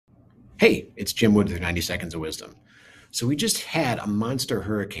Hey, it's Jim Wood with 90 Seconds of Wisdom. So, we just had a monster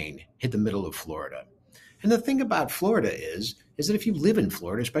hurricane hit the middle of Florida. And the thing about Florida is that if you live in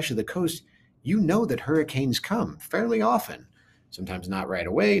Florida, especially the coast, you know that hurricanes come fairly often. Sometimes not right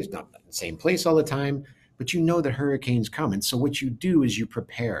away, it's not in the same place all the time, but you know that hurricanes come. And so what you do is you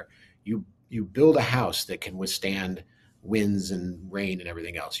prepare. You build a house that can withstand winds and rain and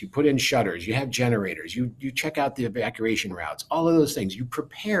everything else. You put in shutters, you have generators, you check out the evacuation routes, all of those things. You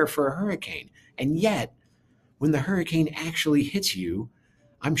prepare for a hurricane. And yet, when the hurricane actually hits you,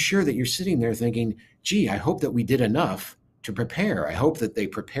 I'm sure that you're sitting there thinking, gee, I hope that we did enough to prepare. I hope that they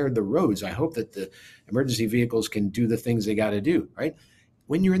prepared the roads. I hope that the emergency vehicles can do the things they got to do, right?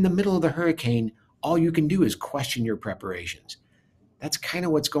 When you're in the middle of the hurricane, all you can do is question your preparations. That's kind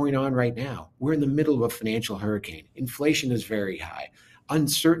of what's going on right now. We're in the middle of a financial hurricane. Inflation is very high.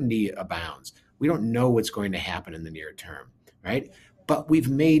 Uncertainty abounds. We don't know what's going to happen in the near term, right? But we've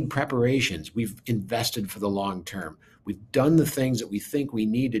made preparations. We've invested for the long term. We've done the things that we think we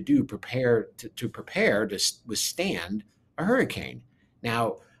need to do to prepare to withstand a hurricane.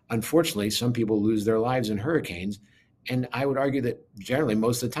 Now, unfortunately, some people lose their lives in hurricanes, and I would argue that generally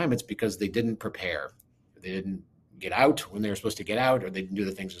most of the time it's because they didn't prepare. They didn't get out when they were supposed to get out, or they didn't do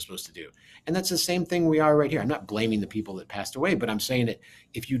the things they're supposed to do. And that's the same thing we are right here. I'm not blaming the people that passed away, but I'm saying that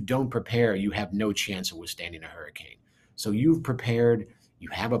if you don't prepare, you have no chance of withstanding a hurricane. So you've prepared, you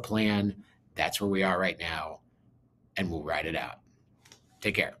have a plan. That's where we are right now, and we'll ride it out.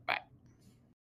 Take care. Bye.